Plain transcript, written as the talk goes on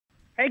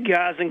Hey,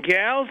 guys and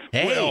gals.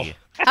 Hey. Well,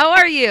 How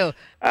are you?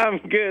 I'm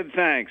good,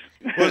 thanks.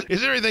 well,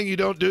 is there anything you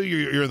don't do?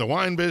 You're in the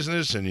wine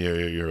business, and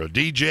you're a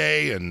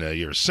DJ, and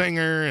you're a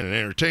singer, and an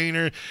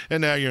entertainer,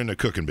 and now you're in the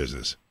cooking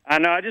business. I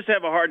know, I just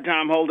have a hard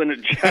time holding a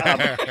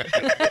job.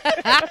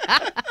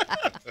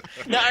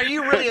 Now, are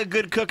you really a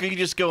good cook, or are you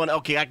just going,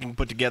 okay, I can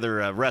put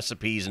together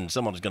recipes and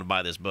someone's going to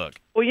buy this book?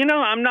 Well,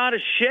 I'm not a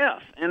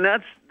chef, and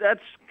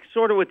that's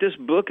sort of what this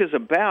book is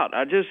about.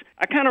 I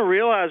kind of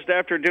realized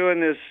after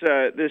doing this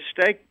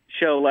steak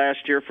show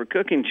last year for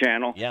Cooking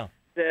Channel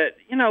that,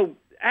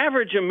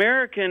 average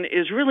American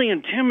is really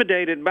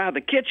intimidated by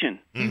the kitchen.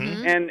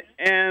 Mm-hmm.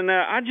 And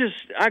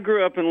I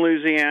grew up in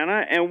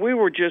Louisiana, and we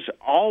were just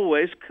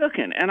always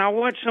cooking. And I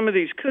watched some of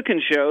these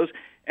cooking shows,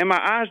 and my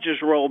eyes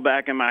just rolled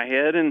back in my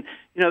head. And,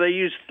 they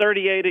use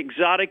 38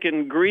 exotic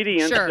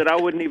ingredients that I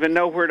wouldn't even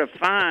know where to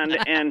find.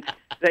 And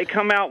they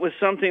come out with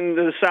something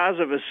the size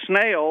of a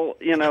snail,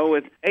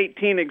 with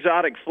 18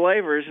 exotic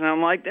flavors. And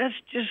I'm like,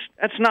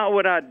 that's not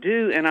what I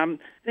do. And I'm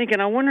thinking,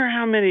 I wonder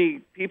how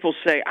many people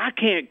say, I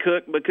can't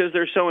cook because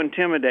they're so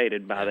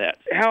intimidated by that.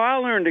 How I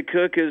learned to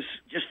cook is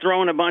just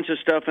throwing a bunch of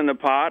stuff in the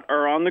pot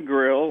or on the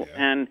grill.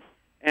 And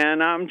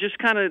I'm just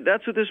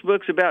that's what this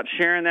book's about,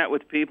 sharing that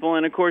with people.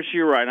 And, of course,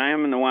 you're right, I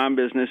am in the wine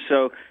business.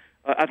 So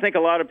I think a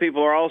lot of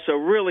people are also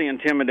really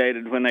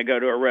intimidated when they go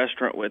to a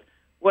restaurant with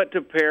what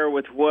to pair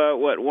with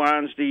what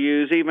wines to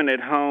use. Even at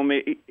home,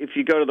 if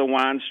you go to the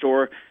wine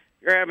store,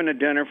 you're having a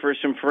dinner for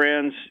some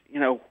friends,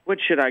 what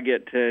should I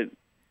get to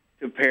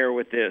pair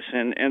with this?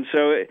 And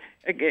so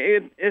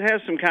it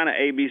has some kind of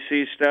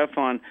ABC stuff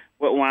on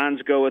what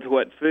wines go with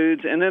what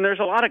foods, and then there's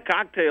a lot of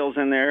cocktails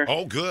in there.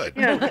 Oh, good.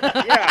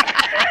 Yeah.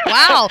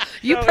 Wow,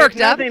 you so perked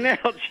if up. Nothing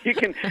else, you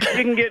can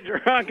get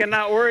drunk and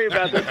not worry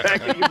about the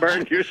fact that you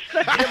burned your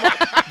steak.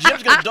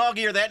 Jim's going to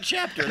dog-ear that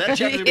chapter. That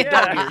chapter's going to be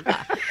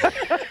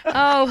dog-eared.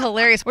 Oh,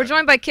 hilarious. We're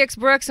joined by Kix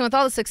Brooks, and with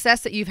all the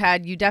success that you've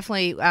had, you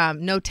definitely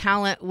know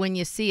talent when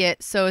you see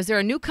it. So is there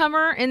a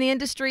newcomer in the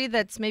industry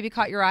that's maybe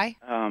caught your eye?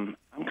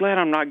 I'm glad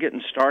I'm not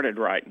getting started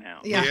right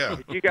now. Yeah.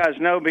 You guys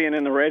know, being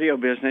in the radio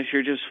business,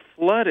 you're just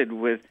flooded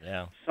with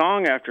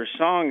song after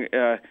song,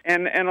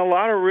 and a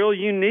lot of real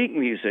unique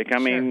music. I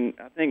mean,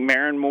 I think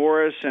Maren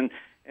Morris and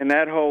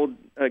that whole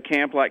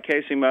camp, like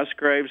Casey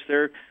Musgraves,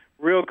 they're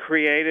real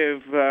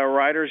creative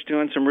writers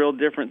doing some real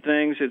different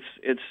things.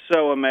 It's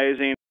so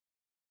amazing.